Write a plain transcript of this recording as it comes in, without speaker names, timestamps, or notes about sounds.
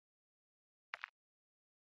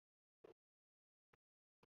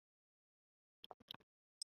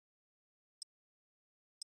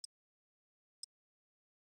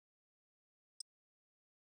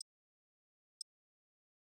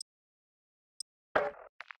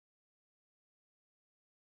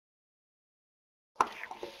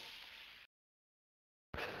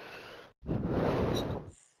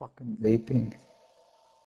Vaping.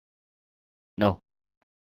 No.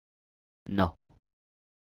 No.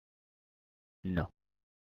 No.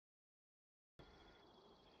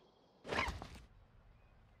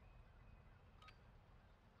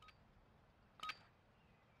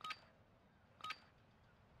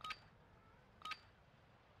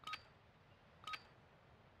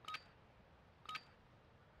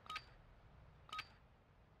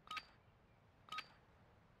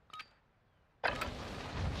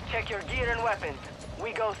 Check your gear and weapons.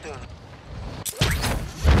 We go soon.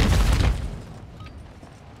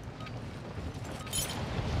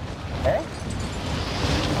 Eh?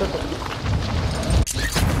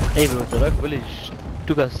 Hey bro, the rock village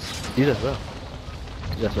took us, did as well.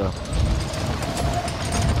 Did as well.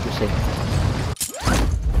 Just saying.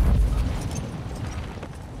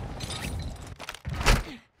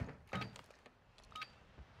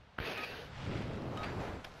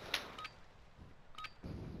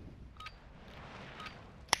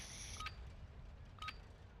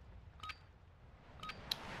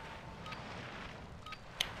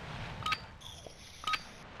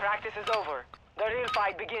 Practice is over. The real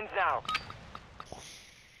fight begins now.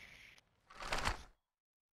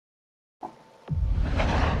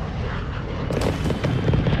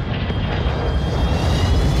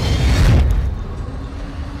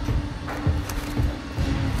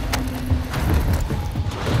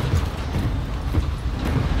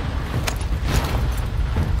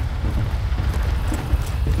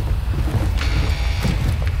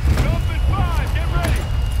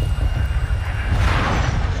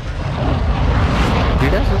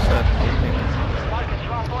 Did I just Mark a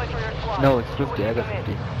drop point for your squad. No, it's 50, I got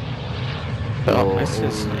 50. Oh, this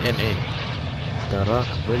is NA. The rock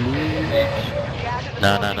village.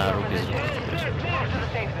 Nah, Ruby's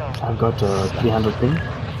I've got 300 ping.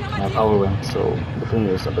 My power went, so the ping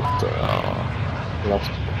is a bit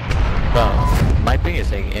lost. Well, my ping is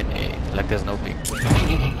saying NA, like there's no ping.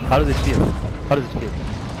 How does it feel? How does it feel?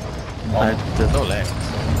 There's no lag. So.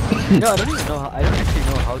 No, I don't even know. I don't actually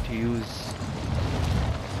know how to use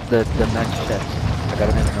the match chat. Like I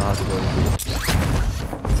don't even know how to go into it.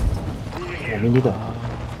 Yeah, me neither.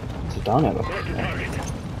 Is it down ever?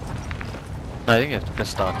 I think you have to press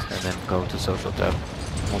start and then go to social tab.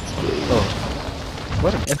 That's Oh,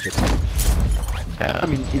 what an effort! Yeah. I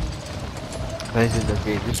mean, it. Guys, in the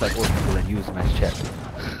game, just like old people and use match chat.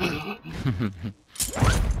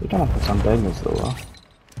 we can have some bangers though, huh?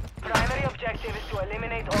 Primary objective is to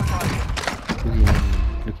eliminate all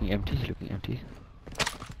targets. Looking empty. Looking empty.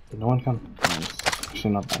 Did no one come? Nice.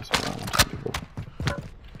 Actually not nice, but I want some people.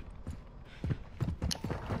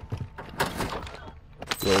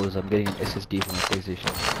 Rose, I'm getting an SSD for my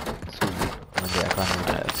PlayStation soon. One day I can't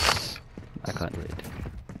wait. I can't wait.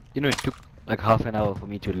 You know, it took like half an hour for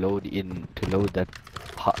me to load that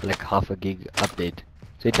like half a gig update.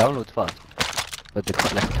 So it downloads fast, but the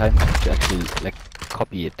time to actually like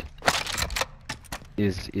copy it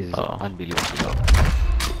is unbelievably long.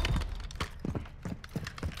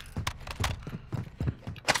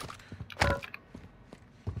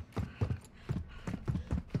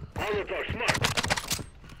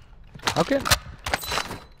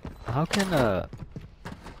 How can a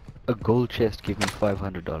gold chest give me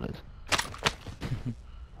 $500?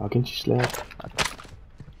 How can she slap?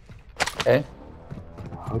 Eh?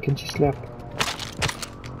 How can she slap?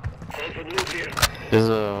 There's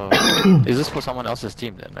a... is this for someone else's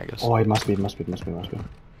team then, I guess? Oh, it must be. Are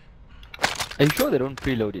you sure they don't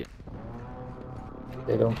preload it?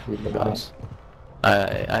 They don't feel the Guys.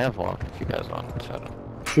 I have one if you guys want, so I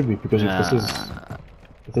don't... Should be, because if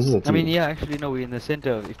this is a team. I mean, yeah, actually, no. We're in the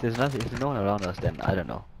center. If there's no one around us, then I don't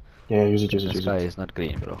know. Yeah, use it. The sky is not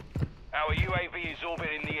green, bro. Our UAV is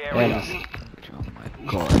orbiting the area. Oh my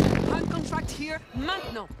god. Hard contract here,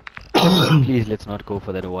 maintenant. Please, let's not go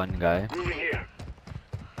for that one guy.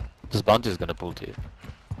 This bounty is gonna pull to you.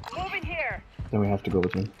 Moving here. Then we have to go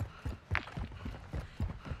with him.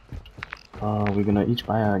 We're gonna each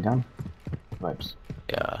buy a gun. Vibes.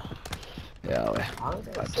 Yeah. Yeah, well. How is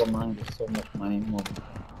there so much money moving?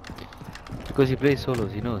 Because he plays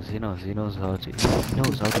solos, he knows how to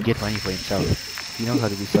get money for himself. He knows how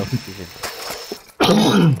to be self-sufficient.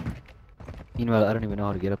 Meanwhile, I don't even know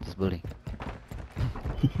how to get up this building.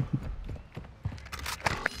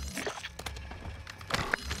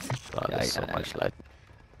 Wow, Yeah, there's so much light.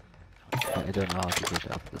 I don't know how to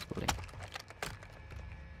get up this building.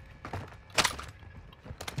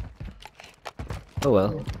 Oh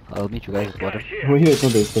well, I'll meet you guys at bottom. Oh, here, no,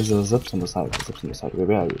 there's a zips on the side.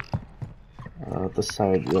 Where are you? This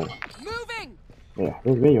side, yeah. Moving. Yeah,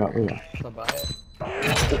 where you are? Bye-bye.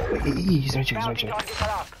 He's right here. Bounty targets are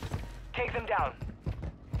up. Take them down.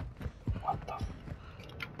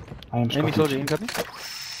 I am Enemy soldier Scotty. incoming.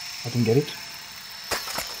 I didn't get it.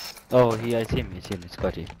 Oh, I see him, it's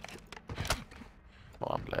Scotty. Oh,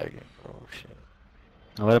 I'm lagging. Oh shit.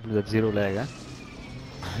 Now what happened to that zero lag, huh?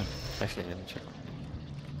 Actually, I didn't check.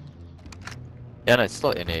 Yeah, no, it's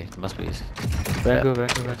still NA. It must be. Vanco.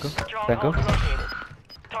 Stronghold located.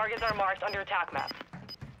 Targets are marked on your attack map.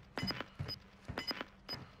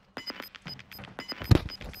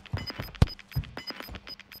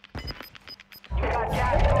 You got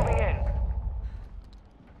gas moving in.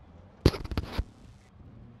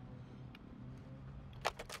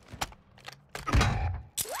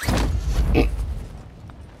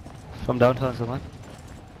 From downtown, someone.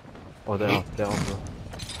 Oh, they're off, bro.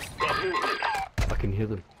 I can hear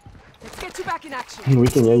them. Let's get you back in action. We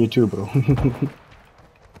can hear you too, bro.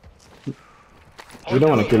 We don't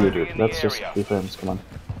want to kill you, dude. Let's just be friends. Come on.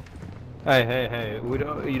 Hey, you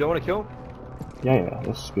don't want to kill? Yeah,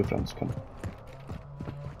 let's just be friends. Come on.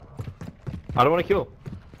 I don't want to kill.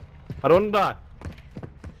 I don't want to die.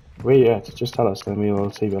 Where you at? Just tell us, then we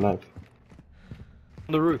will save your life.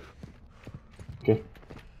 On the roof. Okay.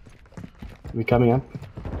 We coming up?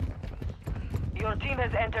 Your team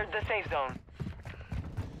has entered the safe zone.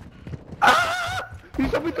 He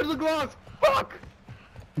shot me through the glass! Fuck!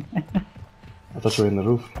 I thought you were in the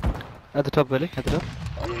roof. At the top, Billy, at the top.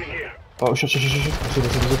 Oh, shit. I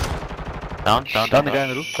see. Down. Down the guy on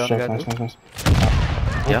the roof, down the guy on the roof. Nice.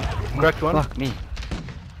 Yeah. Cracked one. Fuck me.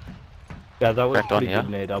 Yeah, that was Cracked one, pretty yeah.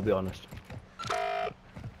 good nade, I'll be honest.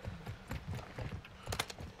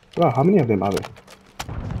 Wow, how many of them are there?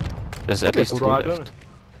 There's at least 2 Right, left.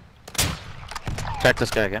 Track this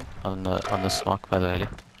guy again on the smoke by the alley.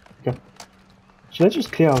 Okay. So let's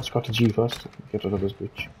just clear out Scotty G first. Get rid of this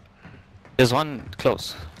bitch. There's one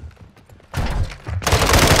close.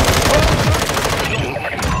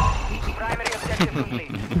 Primary objective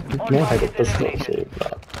complete. All Yeah, I had a targets pistol eliminated.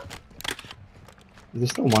 save. There's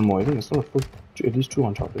still one more. I think there's still a full, at least 2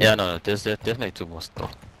 on top. Yeah, no, there's definitely 2 more still.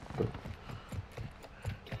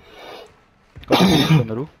 On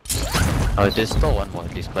the roof. Oh, there's still one more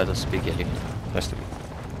at least by the big alley. Has to be.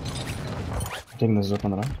 I'm taking this up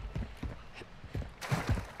on the right.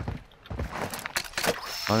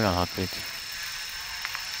 Oh, we got heartbeat.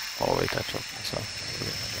 Oh wait, I choked myself.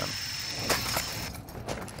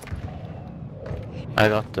 I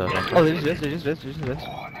got the vent. Oh, there's rest.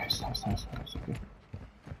 Oh, nice. Okay.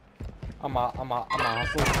 I'm a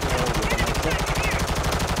hustle.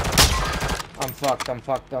 I'm fucked.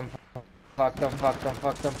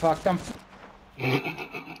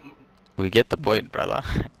 We get the point, brother.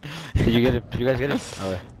 Did you get it? Did you guys get it?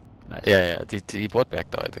 Oh, nice. Yeah. He bought back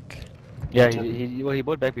though, I think. Yeah, he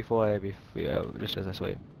bought back before just as I saw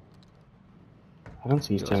him. I don't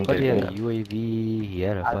see his team. Scotty had a Yeah. UAV, he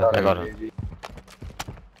had a I fucking... got him.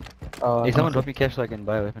 Hey, someone drop me cash so I can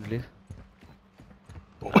buy a weapon, please.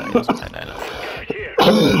 I know.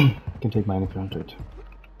 You can take mine if you want it.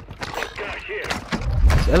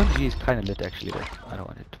 This LMG is kinda lit actually, but I don't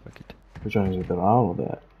want it. Fuck it. Which one is it? The RAL or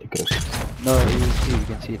the Icarus? No, you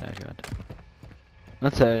can see it now if you want.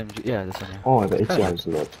 Not the LMG, yeah, this one, yeah. Oh, the HCR is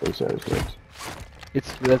lit. The HCR is lit.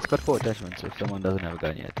 It's got 4 attachments if someone doesn't have a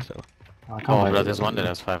gun yet, so... I can't Oh, buy but it. there's one that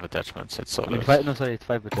has 5 attachments. It's so I mean, low. no, sorry, it's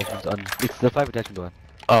 5 attachments on... It's the 5 attachment one.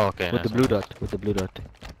 Oh, okay. With the blue dot,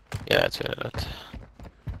 Yeah, it's really that.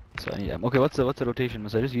 So, yeah. Okay, what's the rotation?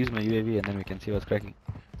 Must I just use my UAV and then we can see what's cracking?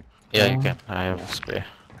 Yeah, you can. I have a spray.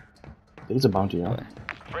 There is a bounty, yeah? Okay.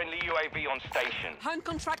 Friendly UAV on station. Hand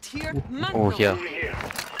contract here. Oh, Magnum. here. Sorry,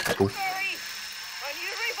 I need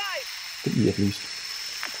a revive. Could be at least.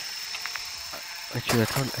 Actually, I Oh,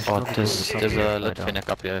 probably there's go a right lit down. Fennec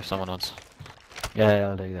up here if someone wants. Yeah,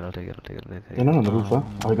 I'll take it. They're not on the roof, huh?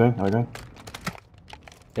 Are we going?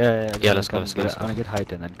 Yeah, Yeah, let's go. I'm gonna get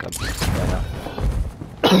height and then come. Yeah,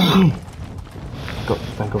 Go.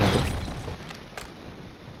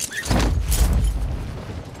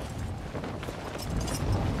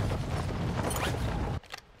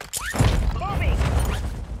 Moving.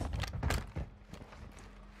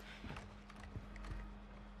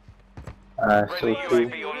 Friendly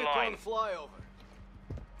UAV online.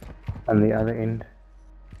 On the other end.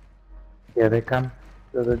 Here they come.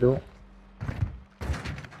 Through the door.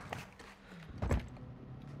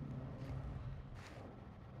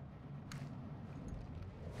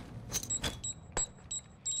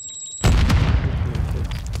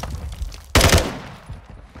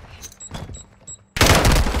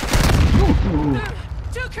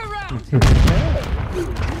 Took her out.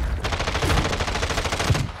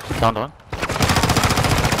 Down one.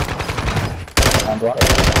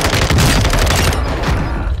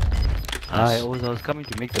 I was coming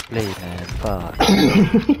to make the play, man. Fuck.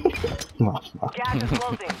 Gas is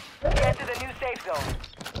closing. Get to the new safe zone.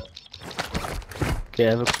 Okay, I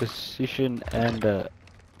have a position and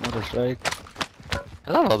motor strike.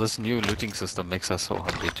 I love how this new looting system makes us so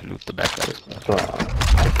hungry to loot the bad guys. So,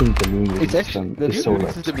 I think the new It's actually system the is new so looting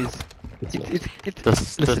like, system is it's The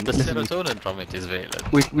listen, serotonin from it is very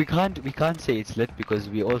lit. we can't say it's lit because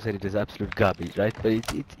we all said it is absolute garbage, right? But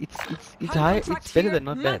it's high. It's better than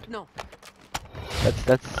not bad. No. That's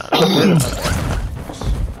better than not bad.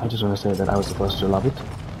 I just want to say that I was the first to love it.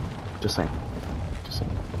 Just saying. Just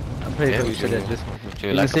saying. I'm pretty Yeah, sure you would said you- that just would you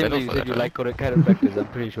in like the same a way medal you for said that, you right? like chiropractors. I'm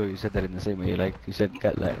pretty sure you said that in the same way. You said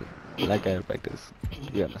like chiropractors.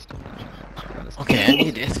 To be honest. To be honest. Okay, I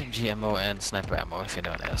need SMG ammo and sniper ammo if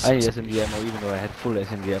anyone else. I need SMG ammo even though I had full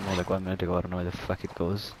SMG ammo like 1 minute ago. I don't know where the fuck it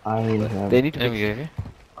goes. I But have. they need to Enemy fix. UAV?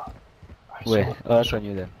 I Where? saw- Oh, that's on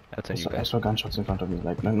you then. That's on you I guys. saw gunshots in front of me.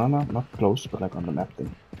 Like, no, not close, but like on the map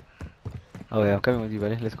thing. Oh yeah, I'm coming with you,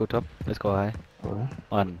 buddy. Let's go top. Let's go high. Okay.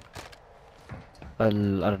 One. I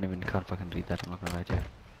don't even can't fucking read that. I'm not gonna lie to you.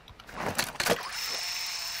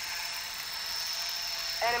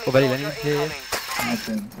 Enemy Oh, buddy, soldier Lenmed, here,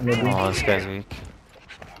 incoming. Oh, this guy's weak.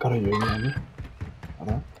 Got a UAV on me.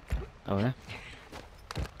 Okay. Oh yeah.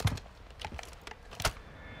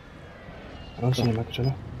 I don't see him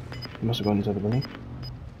actually. He must have gone into the building.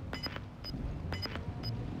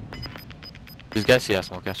 These guys see us,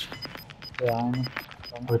 Mokash. Are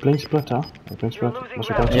we playing split, huh? Are we playing You're split? losing Must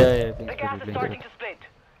we ground. go Yeah, to- yeah. The Thanks gas for is playing starting it. to split.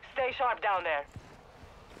 Stay sharp down there.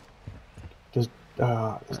 There's,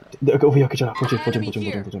 over here, Kichara. Put Enemy him.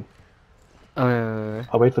 here. Oh yeah.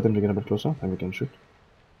 I'll wait for them to get a bit closer, then we can shoot.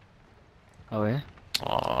 Oh yeah.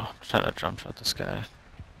 Oh, trying to jump shot this guy.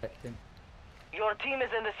 Your team is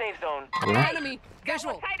in the safe zone. Yeah. Enemy.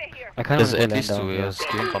 Visual. I can't There's even at go least land two down. years.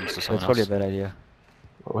 Steam comes to That's someone probably a else. bad idea.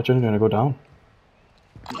 What you're gonna go down?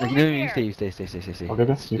 Like, no, you stay. Okay,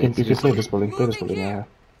 guys. You can play this building. Play this building, yeah.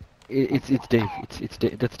 It's Dave. It's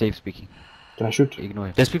Dave. That's Dave speaking. Can I shoot? Ignore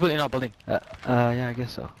him. There's people in our building. Yeah, I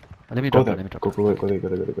guess so. Let me Go drop there. down. Let me drop Go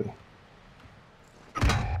down. there.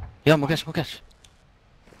 Yeah, Mokash.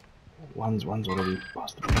 One's already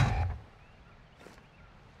past the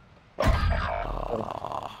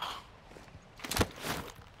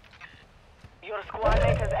Your squad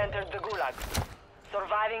mate has entered the gulag.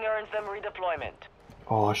 Surviving earns them redeployment.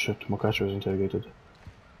 Oh shit, Mokash was interrogated.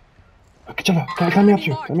 Kichara, climb me up to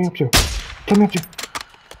you. Climb me up to you.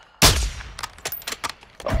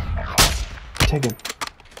 Take him.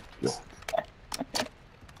 Yo.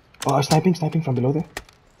 Oh, sniping from below there.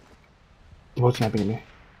 They're both sniping at me.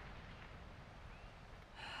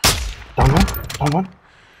 Down one.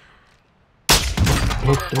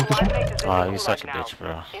 Below this Squad one. mate is in Ah, the he's gulag such a now. bitch,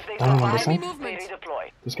 bro. If they Down on the survive, side. they Movement.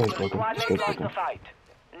 redeploy. This guy's broken. Squad This mate guy's lost the broken. fight.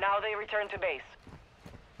 Now they return to base.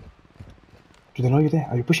 Do they know you're there?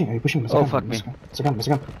 Are you pushing? Oh, fuck me. Second.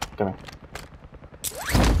 Come on.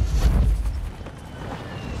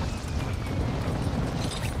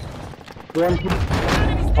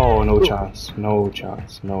 Oh, no chance.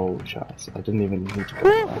 I didn't even need to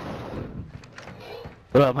go back.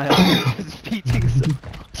 Bro, my heart is beating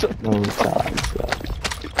so. No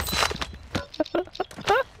chance.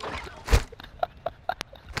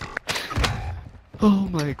 Oh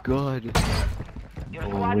my god. Your Oh,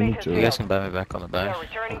 squad we mate need has to- You failed. guys can buy me back on the They are back.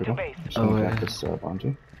 returning Okay, to base. just gonna Oh, grab yeah. this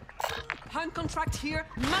bounty. Hand contract here.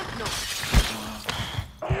 Maintenant.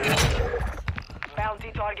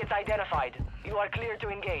 Bounty targets identified. You are clear to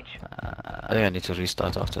engage. I think I need to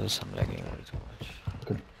restart after this. I'm lagging way too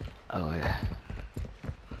much. Oh yeah.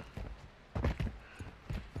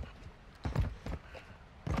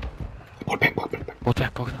 Pull back. What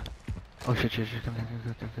back, Pokemon? Oh shit, come.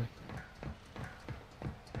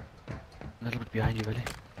 A little bit behind you, buddy.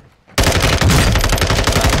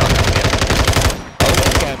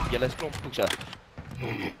 Ja, let's go, push.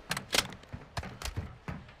 Did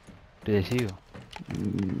they see you?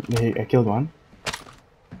 Hey, I killed one.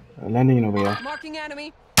 Landing in over here. Marking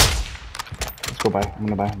enemy. Let's go buy. I'm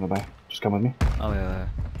gonna buy. Just come with me. Oh yeah.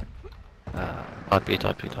 Heartbeat.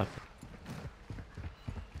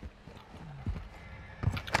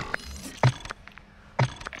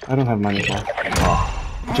 I don't have money for.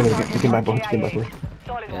 Actually, you can buy both.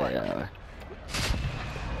 Solid work. Yeah.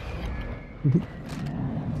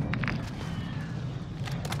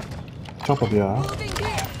 Top of here. Moving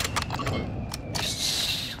here.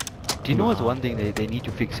 Do you know what's one thing they need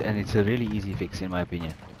to fix, and it's a really easy fix in my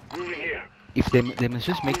opinion? If they must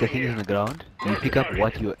just make the things on the ground, you pick up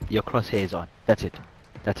what your crosshair is on. That's it.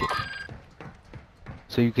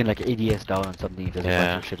 So you can like ADS down on something if there's a bunch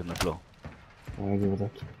Yeah. of shit on the floor. I agree with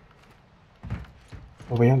that.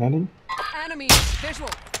 Over here, landing. Enemy visual.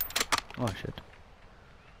 Oh shit.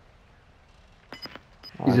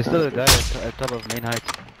 I Is there still a can't- guy at top of main height?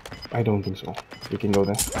 I don't think so. We can go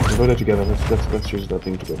there. We'll go there together. Let's use that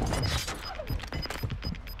thing together.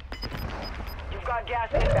 You've got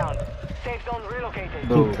gas inbound. Safe zone relocated.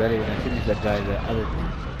 Bro, Valley, when I finished that guy, the other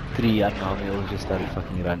three, I don't know how many of us just started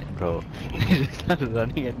fucking running, bro. They just started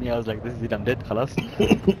running at me, I was like, this is it, I'm dead, khalas.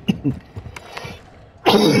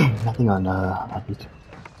 Nothing on heartbeat.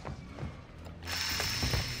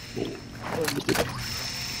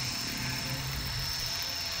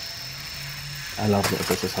 I love the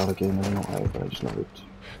SSR game, I don't know why, but I just love it.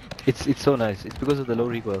 It's so nice, it's because of the low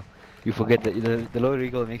recoil. You forget that, the low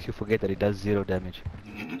recoil makes you forget that it does 0 damage.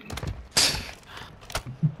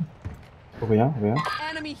 Over here, over here.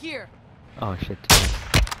 Enemy here. Oh shit.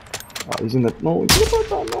 Oh, he's in that. No, he's in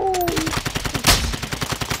that. No.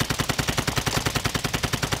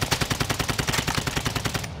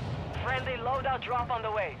 Friendly loadout drop on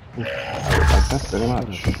the way. I like that very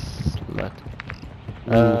much. Slut.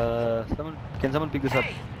 Can someone pick this up?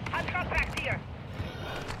 Hey, hot contract here.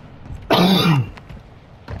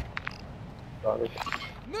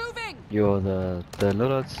 Moving. Yo, the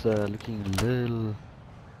loadout's looking a little...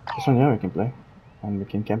 This one here we can play. And we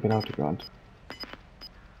can camp it out if you want.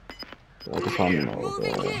 This one, you know,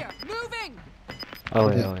 Moving here. Moving. Oh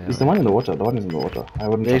Is yeah, oh yeah. the one in the water? The one is in the water. I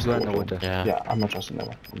wouldn't There's trust one in the water. Yeah. Yeah, I'm not trusting that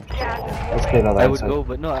one. I'm not trusting Gas that is one. Let's play that I would outside. go,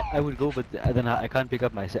 but no, I would go, but then I can't pick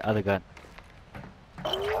up my other gun.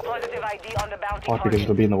 Positive ID on the bounty Or because it'll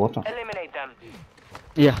target. be in the water. Eliminate them.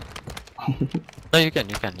 Yeah. No, you can.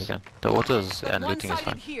 The water is Got and one looting is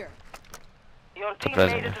sided fine. here. Your team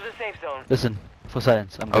Surprising, made it yeah. to the safe zone. Listen, for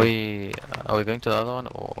science, I'm Are going. we going to the other one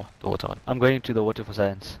or the water one? I'm going to the water for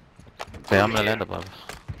science. Okay, I'm gonna land above.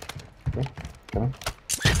 Come on.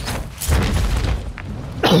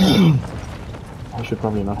 I should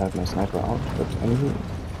probably not have my sniper out, but anyway.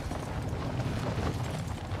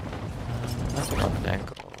 Nothing on the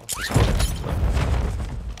angle.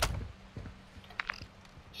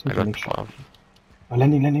 Just I need to got make sure. 12. Oh,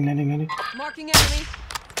 landing. Marking enemy.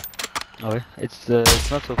 Oh yeah, it's not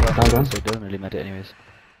so far, Down. so it doesn't really matter anyways.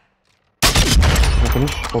 Can I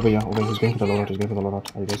finish? Over here. He's going for the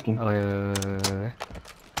loadout. Are you guys keen? Oh yeah.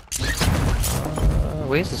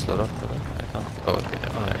 Where's this loadout? I can't. Oh, okay.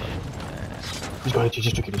 Never mind. He's got it. He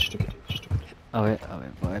just took it. Oh yeah,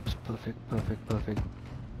 vibes, perfect.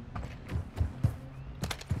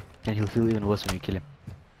 And he'll feel even worse when you kill him.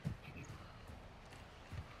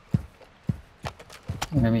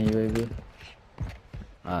 Enemy UAV.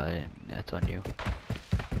 Ah, yeah, that's on you.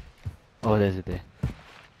 Oh, there's it there.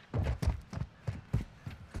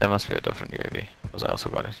 There must be a different UAV, because I also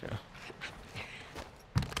got it here.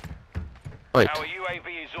 Wait, Our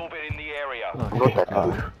UAV is orbiting the area. Oh,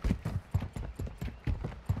 okay.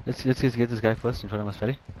 Let's just get this guy first in front of us,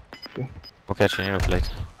 ready? we'll catch you near a plate.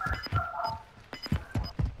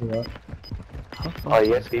 Yeah. Oh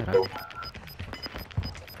yes, Gas people. is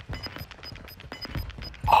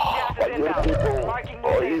inbound. Marking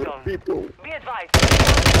new safe zone. Be advised.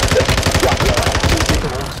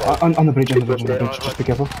 On the bridge. Just be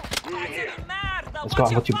careful. Merda, Let's go.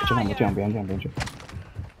 I'm watch watching your fire. behind you.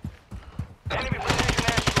 Enemy precision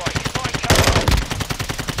airstrike. Find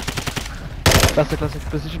cover. Classic.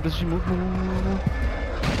 Position, move. Throwing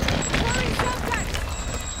contact.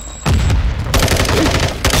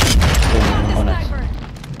 Oh, nice. Sniper.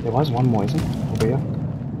 There was one more, isn't it? Over here.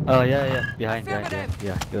 Oh yeah, behind.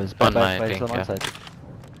 Yeah, it was On by my ping, someone yeah. side.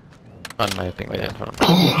 On my thing, yeah, in front of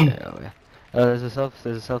me. Yeah. There's a self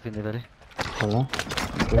in there, ready? Hello.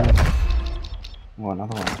 Okay. Oh,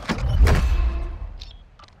 another one.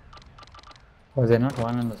 Was there not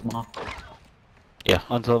one in the small? Yeah.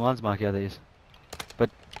 On someone's mark, yeah, there is. But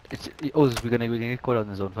we're gonna get caught on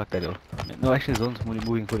the zone. Fuck that, though. No, actually, the zone's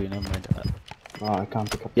moving fully. Never mind. Oh, I can't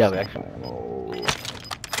pick up. Yeah, the we sniper. actually- Oh.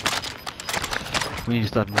 We need to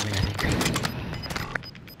start moving, I think.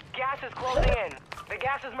 Gas is closing in. The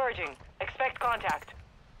gas is merging. Expect contact.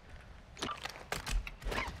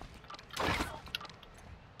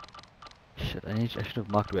 Shit, I should have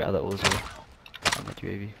marked where other O's were. On that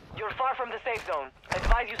UAV. You're far from the safe zone.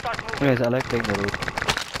 Advise you start moving. Anyways, I like playing the road.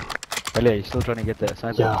 Earlier, you still trying to get the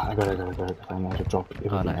sniper? Yeah, I got it. I know to drop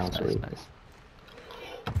everything Oh, nice. else already. Nice.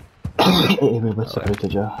 Hey, we're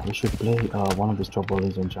separated, yeah. We should play one of these drop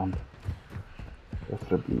volleys and jump.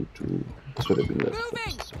 Preferably to... This would have been left. but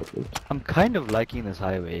it's a bit late. I'm kind of liking this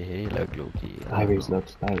highway, hey, like Loki. The highway is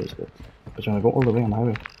left. But you wanna go all the way on the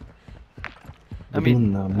highway? I We'll be mean,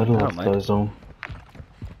 in the middle I of don't the mind. zone.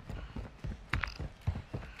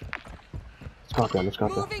 Let's go up there.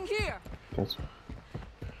 Moving here. Guys.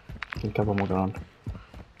 Can cover more ground.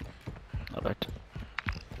 Alright.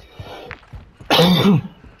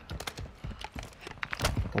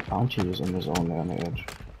 That bounty is in the zone there on the edge.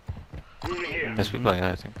 There's people here,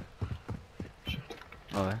 I think.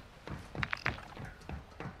 Alright.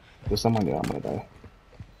 There's someone there, I'm gonna die.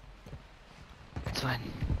 It's fine.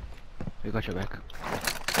 We got your back.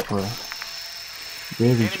 Where?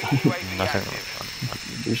 Where we Nothing.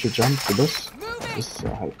 we should jump to this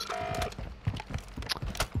height.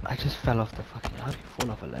 I just fell off the fucking. How do you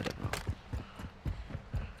fall off a ladder, bro?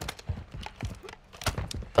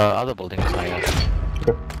 The other building is higher.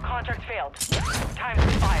 Contract failed. Time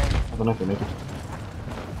expired. I don't know if we make it.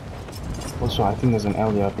 Also, I think there's an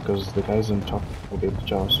L there because the guys on top will be able to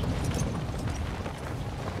chow us.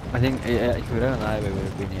 I think if we ran on the highway, we would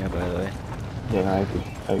have been here, by the way. Yeah, no, I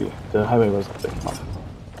agree. The highway was a bit off.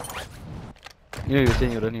 You know, you were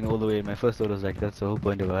saying you're running all the way. My first thought was like, that's the whole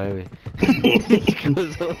point of a highway. It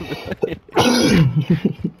goes all the way.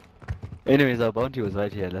 Anyways, our bounty was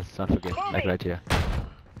right here. Let's not forget, like right here.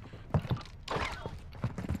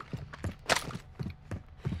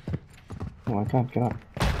 Oh, I can't get up.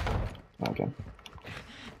 Oh, I can.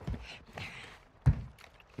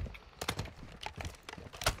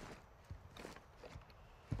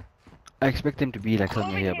 I expect them to be like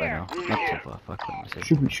somewhere here by now. Not so far. Fuck them.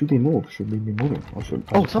 Should we move? Should we be moving? Or should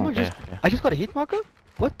Oh, someone Yeah, just. yeah. I just got a hit marker?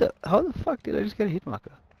 What the? How the fuck did I just get a hit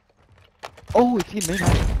marker? Oh, it's in main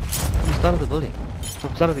house. From the start of the building. From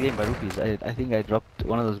the start of the game by rupees. I think I dropped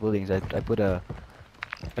one of those buildings. I put a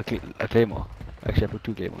claymore. Actually, I put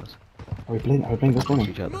 2 claymores. Are we playing this Next to one?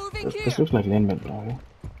 each other. Moving This here. looks like Lenmed, bro.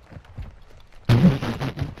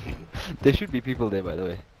 There should be people there, by the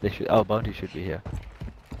way. They should. Our bounty should be here.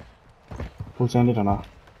 Full send it or not?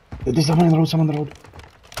 There's someone on the road, someone on the road.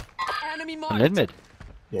 Enemy On marked. Lenmed.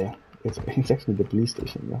 Yeah, it's actually the police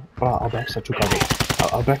station, yeah. Oh, our backs are too covered.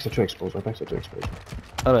 Our backs are too exposed,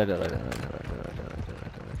 Alright.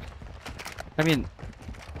 I mean,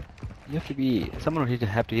 you have to be. Someone would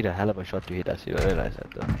have to hit a hell of a shot to hit us. You realize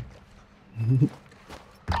that, though.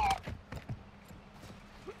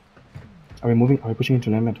 Are we moving? Are we pushing into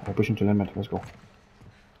Lenmed? Are we pushing to Lenmed? Let's go.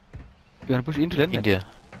 You wanna push into Lenmed? India.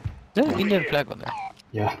 There's an Indian flag on there.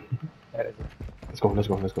 Yeah. Let's go. Choke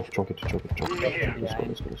it. Let's go.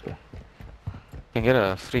 You can get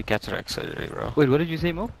a free cataract surgery, bro. Wait, what did you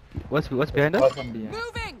say, Mo? What's behind us? Moving.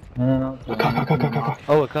 No. Car.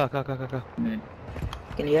 Oh, a car. Can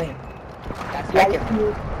you hear him? Crack him.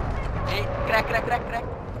 Hey, crack.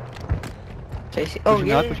 Chase it. Push Oh, me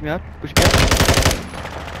yeah. out, push me out.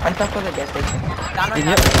 On top of the gas station. Down on In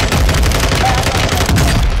top.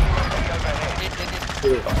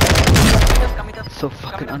 here. Coming up. So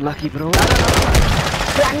fucking unlucky, bro.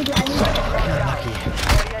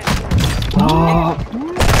 Oh!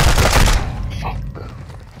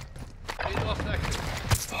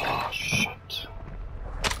 Oh, shit.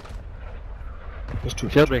 There's two.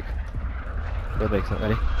 Jailbreak. Jailbreak, so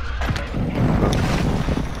ready?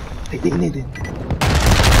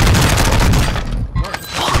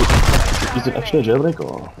 Is it actually a jailbreak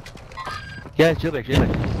or? Yeah, it's jailbreak. Do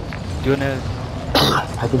you wanna...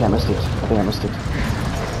 I think I missed it.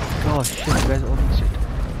 Oh shit, you guys all missed it.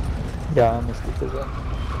 Yeah, I missed it as well.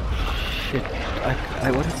 Shit.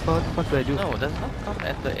 What the fuck did I do? No, it does not come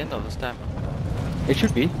at the end of the stamina. It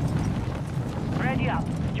should be. Ready up.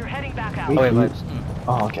 You're heading back out. Oh wait, Wait, vibes.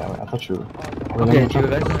 Oh, okay, I thought you... Okay, do you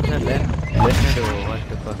guys understand Lenmed or what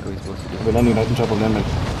the fuck are we supposed to do? We're landing right in trouble, Lenmed.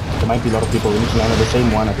 There might be a lot of people. We need to land at the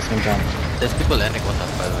same one at the same time. There's people landing on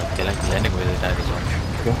us, by the way. They're like landing where they died as well.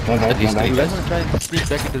 Okay, land At least right. You guys wanna try and sneak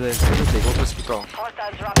back into the space? Hostiles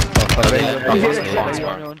dropping. But they landed on us. Gas is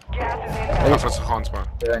inbound.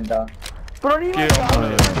 They went down. There's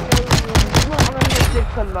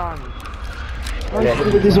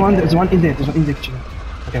one in there. Kitchen.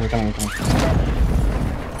 Okay, we're coming.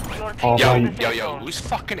 Oh, bro, Yo, whose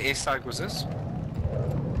fucking airstrike was this?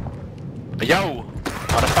 Yo,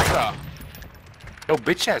 motherfucker. Yo,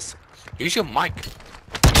 bitches. Use your mic.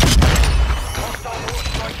 Hostile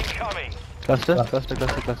strike incoming. Cluster.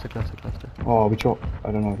 Oh, we choked.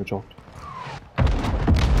 I don't know if we choked.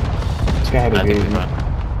 This guy had a I think we UAV. might.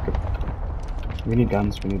 We need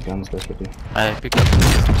guns desperately. I picked up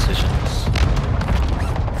the positions.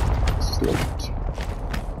 This is late.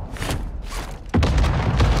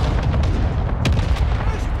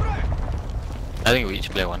 I think we each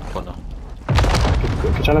play one corner.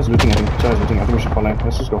 Kachala's looting, I think we should fall in.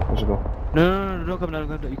 Let's just go. No, don't come down.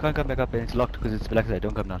 You can't come back up. It's locked because it's black side.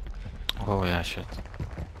 Don't come down. Oh yeah, shit.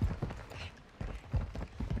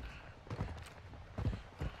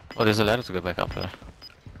 Oh, there's a ladder to go back up there.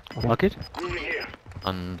 Mark it?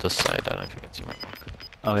 On this side, I don't know if you can see my mark.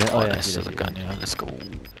 Oh yeah, Nice, there's a gun, yeah, let's go.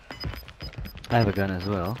 I have a gun as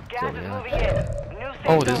well. So Gas is yeah. moving in. New safe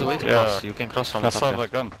Oh, there's a zone way to Yeah. cross. You can cross from the I saw top.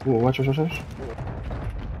 that gun. Oh, watch. On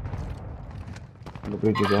the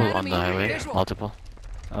bridge as well. On the highway, multiple.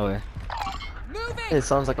 Oh yeah. Moving! It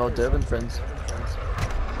sounds like our Durban friends.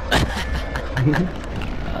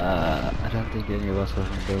 I don't think any of us are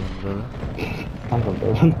from Durban, brother. I'm from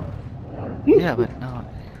Durban. Yeah, but no,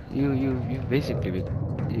 you basically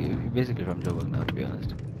from Joburg now, to be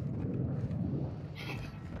honest.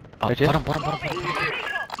 Right here? Bottom.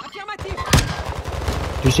 Affirmative!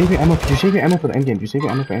 Do you save your ammo? Do you save your ammo for the end game? Do you save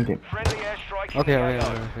your ammo for end game? Friendly airstrike. Okay, in the okay,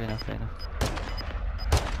 AO. fair enough.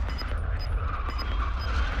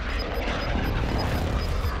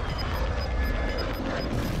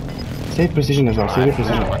 Save precision as well. Save your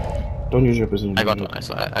precision. Don't use your precision. I got one. I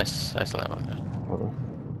still have one. Okay.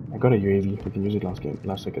 I got a UAV. We can use it last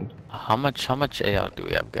second. How much AR do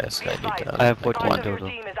we have, guys? I need I have 14 Advise your total.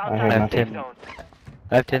 team is I outside have the nothing. safe zone.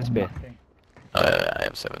 I have 10 spare. I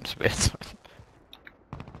have 7 spares.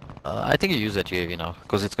 I think you use that UAV now,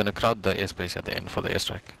 because it's gonna crowd the airspace at the end for the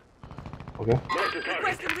airstrike. Okay.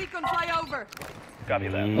 Requesting recon flyover! Okay,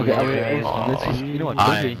 let's just, you know what, don't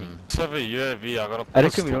do anything. Seven UAV, I got a I reckon we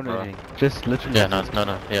pistol, don't do bro. anything. Just literally. Yeah, no,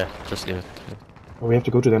 yeah, just leave it. Oh, we have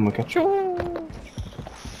to go to them. Okay.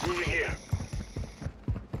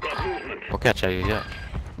 Okay, are you here?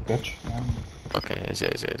 Catch. Okay, yes.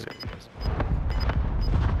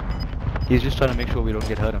 He's just trying to make sure we don't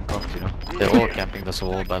get hurt on comms, you know. They're all camping this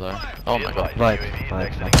wall, by the way. Oh my god. Right.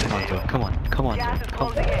 Come on, Gas is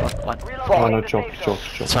closing in. What? Oh Relocating no, the choke.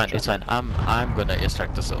 safe zone. It's fine. I'm gonna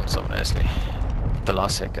extract the zone so nicely. The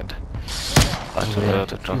last second.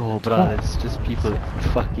 Yo, bro, it's just people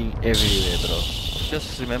fucking everywhere, bro.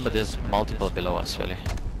 Just remember there's multiple below us, really.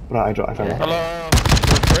 Bro, I found Yeah. it. Hello.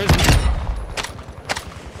 Crazy.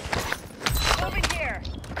 Moving here.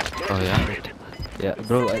 Oh yeah? Yeah,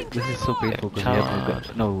 bro, this is so painful because we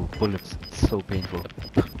have no bullets. It's so painful.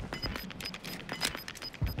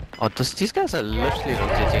 Oh, these guys are literally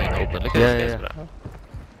rotating in open. Look at Yeah, these guys, bro.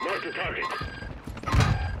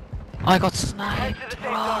 I got Head sniped, to the safe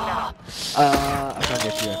bro. zone now. I can't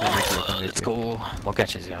get you. Let's go. More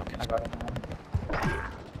catches, yeah, okay.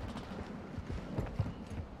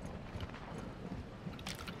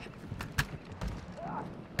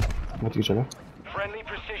 What each other? Friendly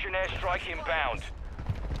precision airstrike inbound.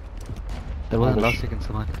 That was the last second,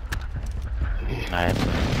 someone. Nice.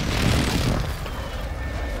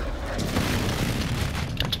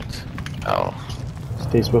 Oh.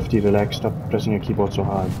 Stay swifty, relax, stop pressing your keyboard so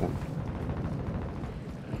hard.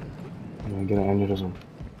 Yeah, get an aneurysm.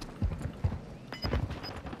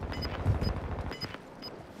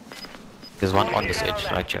 There's one on this edge,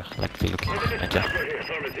 right here. Like, looking right here. Gas is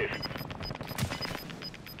closing.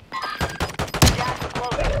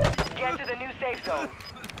 Get to the new safe zone.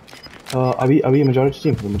 Are we a majority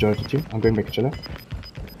team? The majority team? I'm going back to Chile.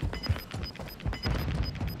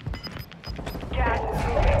 Gas is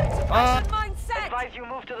moving. Mindset! Advise you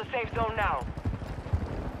move to the safe zone now.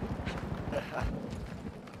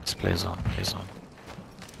 Let's play zone,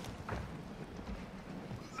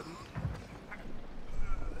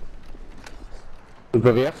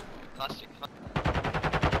 Probeer.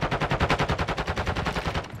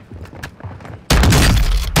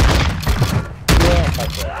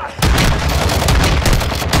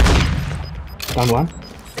 Down one.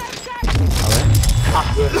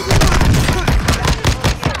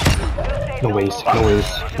 No ways.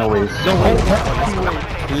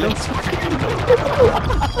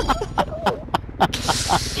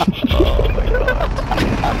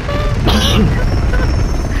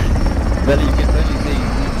 Well, you can only say you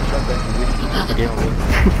need the shotgun to win the game away.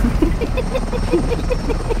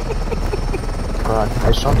 God,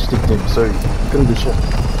 I shock sticked him, sorry. Couldn't do shit.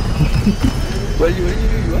 Well, you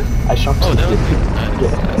what? I shock Oh, sticked that was him.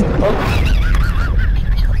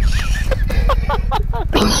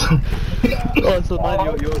 Oh, so man,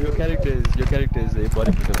 your character is the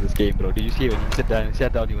embodiment of this game, bro. Did you see when he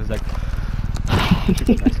sat down, he was like,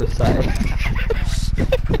 massive sigh.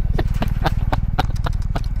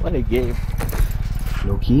 What a game.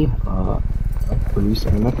 Low key, police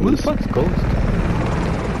and not Who the police. fuck's Ghost?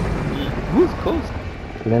 Who's Ghost?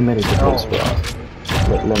 Lenmed is the place, bro.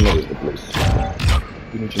 Lenmed is the place.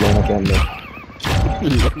 You need to learn again, though.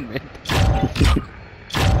 Lenmed.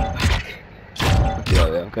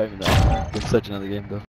 Yeah, I'm coming now. It's such another game though.